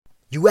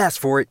You asked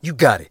for it, you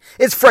got it.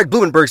 It's Fred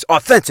Blumenberg's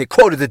authentic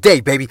quote of the day,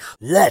 baby.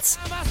 Let's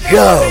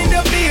go.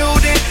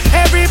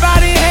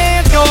 Everybody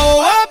hands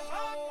go up.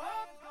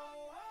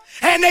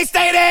 And they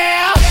stay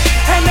there.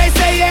 And they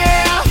say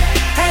yeah.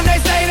 And they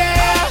say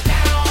there.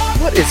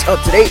 What is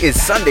up? Today is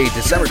Sunday,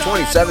 December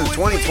 27th,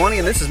 2020,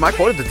 and this is my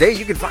quote of the day.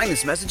 You can find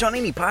this message on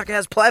any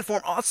podcast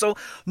platform. Also,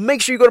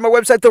 make sure you go to my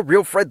website,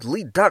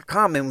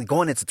 therealfredlee.com, and we're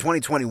going into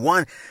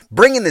 2021,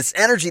 bringing this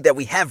energy that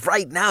we have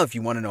right now. If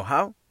you want to know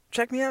how,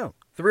 check me out,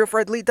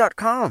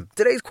 therealfredlee.com.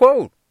 Today's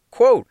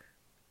quote,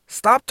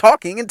 stop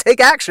talking and take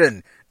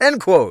action,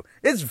 end quote.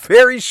 It's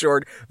very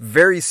short,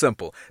 very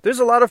simple. There's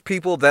a lot of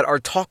people that are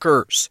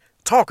talkers.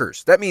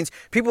 That means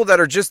people that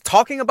are just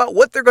talking about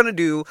what they're going to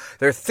do.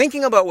 They're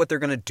thinking about what they're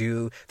going to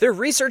do. They're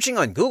researching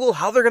on Google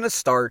how they're going to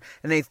start.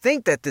 And they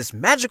think that this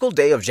magical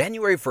day of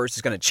January 1st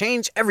is going to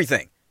change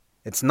everything.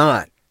 It's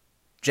not.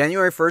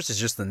 January 1st is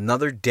just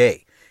another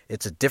day.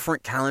 It's a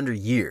different calendar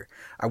year.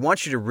 I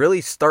want you to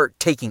really start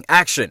taking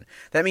action.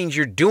 That means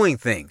you're doing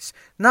things,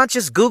 not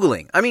just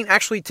Googling. I mean,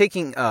 actually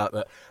taking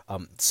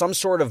some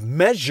sort of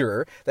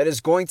measure that is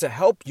going to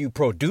help you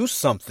produce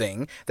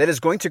something that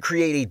is going to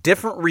create a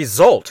different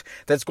result,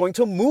 that's going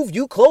to move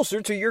you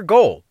closer to your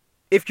goal.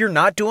 If you're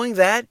not doing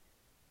that,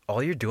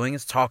 all you're doing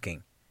is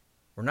talking.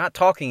 We're not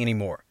talking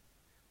anymore.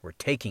 We're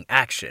taking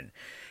action.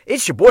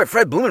 It's your boy,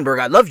 Fred Blumenberg.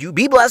 I love you.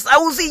 Be blessed. I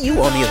will see you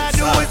on the other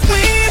side.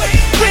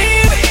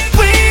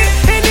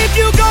 And if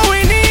you go